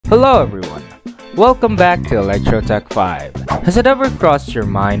Hello everyone, welcome back to Electrotech 5. Has it ever crossed your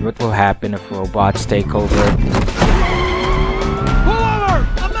mind what will happen if robots take over? Pull over!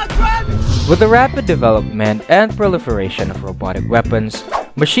 I'm not driving! With the rapid development and proliferation of robotic weapons,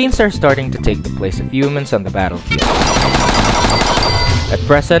 machines are starting to take the place of humans on the battlefield. At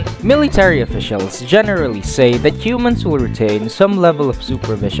present, military officials generally say that humans will retain some level of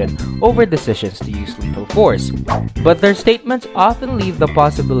supervision over decisions to use lethal force, but their statements often leave the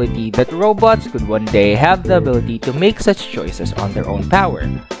possibility that robots could one day have the ability to make such choices on their own power.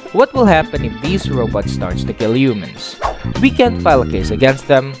 What will happen if these robots start to kill humans? We can't file a case against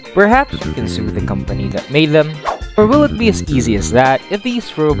them, perhaps we can sue the company that made them, or will it be as easy as that if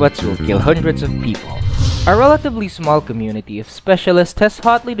these robots will kill hundreds of people? A relatively small community of specialists has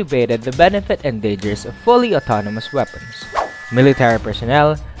hotly debated the benefit and dangers of fully autonomous weapons. Military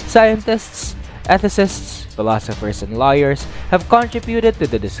personnel, scientists, ethicists, philosophers, and lawyers have contributed to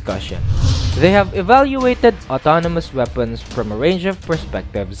the discussion. They have evaluated autonomous weapons from a range of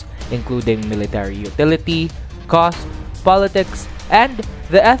perspectives, including military utility, cost, politics, and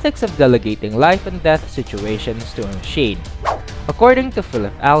the ethics of delegating life and death situations to a machine. According to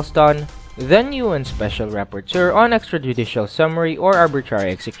Philip Alston, then UN Special Rapporteur on Extrajudicial Summary or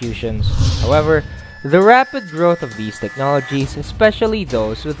Arbitrary Executions. However, the rapid growth of these technologies, especially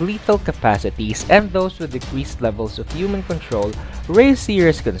those with lethal capacities and those with decreased levels of human control, raise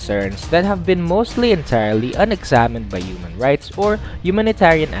serious concerns that have been mostly entirely unexamined by human rights or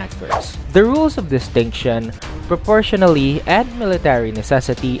humanitarian actors. The rules of distinction, proportionality, and military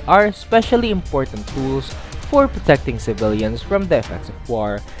necessity are especially important tools for protecting civilians from the effects of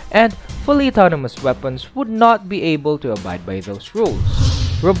war, and fully autonomous weapons would not be able to abide by those rules.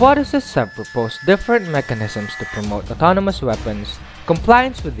 Roboticists have proposed different mechanisms to promote autonomous weapons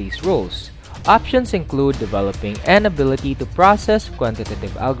compliance with these rules. Options include developing an ability to process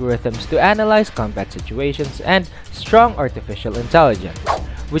quantitative algorithms to analyze combat situations and strong artificial intelligence,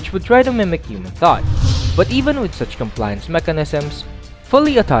 which would try to mimic human thought. But even with such compliance mechanisms,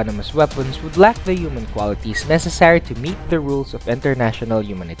 fully autonomous weapons would lack the human qualities necessary to meet the rules of international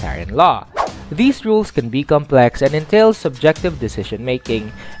humanitarian law. These rules can be complex and entail subjective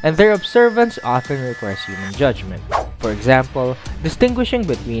decision-making, and their observance often requires human judgment. For example, distinguishing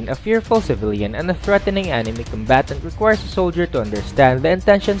between a fearful civilian and a threatening enemy combatant requires a soldier to understand the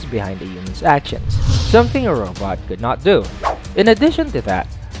intentions behind a human's actions, something a robot could not do. In addition to that,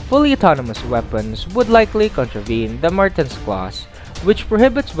 fully autonomous weapons would likely contravene the Mertens Clause, which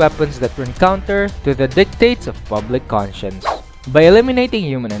prohibits weapons that run counter to the dictates of public conscience. By eliminating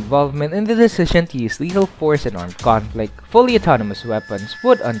human involvement in the decision to use lethal force in armed conflict, fully autonomous weapons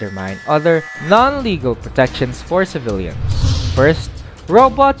would undermine other non-legal protections for civilians. First,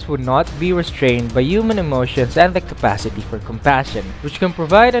 robots would not be restrained by human emotions and the capacity for compassion, which can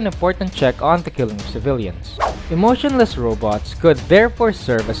provide an important check on the killing of civilians. Emotionless robots could therefore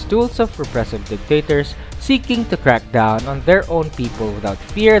serve as tools of repressive dictators seeking to crack down on their own people without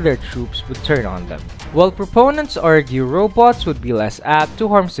fear their troops would turn on them. While proponents argue robots would be less apt to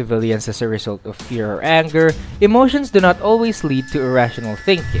harm civilians as a result of fear or anger, emotions do not always lead to irrational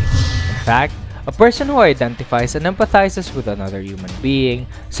thinking. In fact, a person who identifies and empathizes with another human being,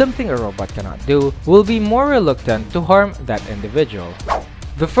 something a robot cannot do, will be more reluctant to harm that individual.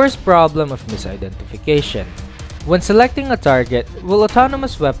 The first problem of misidentification. When selecting a target, will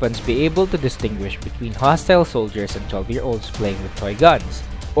autonomous weapons be able to distinguish between hostile soldiers and 12-year-olds playing with toy guns,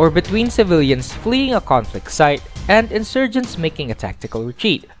 or between civilians fleeing a conflict site and insurgents making a tactical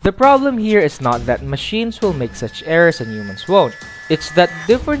retreat? The problem here is not that machines will make such errors and humans won't. It's that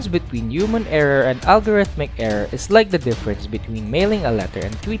the difference between human error and algorithmic error is like the difference between mailing a letter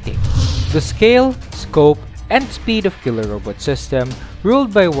and tweeting. The scale, scope, and speed of killer robot system,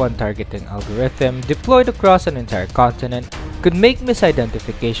 ruled by one targeting algorithm deployed across an entire continent, could make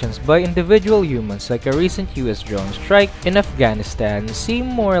misidentifications by individual humans like a recent US drone strike in Afghanistan seem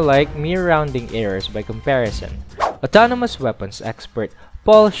more like mere rounding errors by comparison. Autonomous weapons expert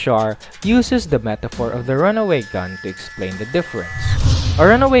Paul Shar uses the metaphor of the runaway gun to explain the difference. A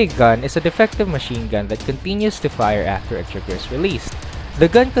runaway gun is a defective machine gun that continues to fire after a trigger is released. The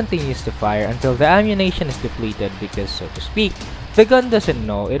gun continues to fire until the ammunition is depleted because, so to speak, the gun doesn't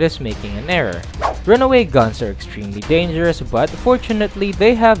know it is making an error. Runaway guns are extremely dangerous, but fortunately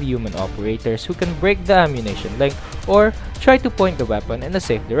they have human operators who can break the ammunition link or try to point the weapon in a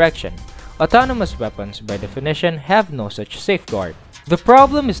safe direction. Autonomous weapons, by definition, have no such safeguard. The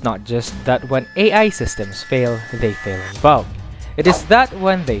problem is not just that when AI systems fail, they fail in bulk. It is that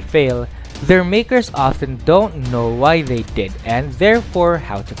when they fail, their makers often don't know why they did and therefore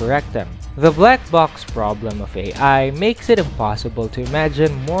how to correct them. The black box problem of AI makes it impossible to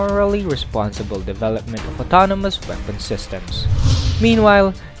imagine morally responsible development of autonomous weapon systems.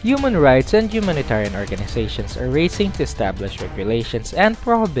 Meanwhile, human rights and humanitarian organizations are racing to establish regulations and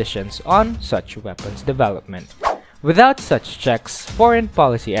prohibitions on such weapons development. Without such checks, foreign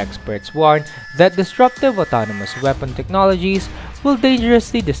policy experts warn that disruptive autonomous weapon technologies will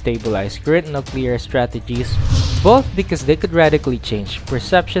dangerously destabilize current nuclear strategies, both because they could radically change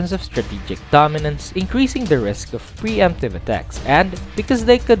perceptions of strategic dominance, increasing the risk of preemptive attacks, and because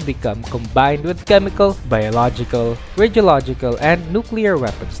they could become combined with chemical, biological, radiological, and nuclear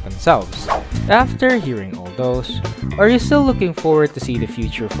weapons themselves. After hearing all those, are you still looking forward to see the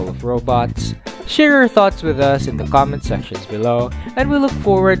future full of robots? Share your thoughts with us in the comment sections below, and we look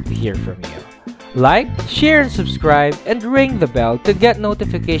forward to hear from you. Like, share, and subscribe, and ring the bell to get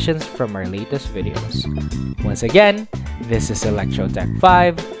notifications from our latest videos. Once again, this is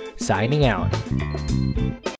ElectroTech5, signing out.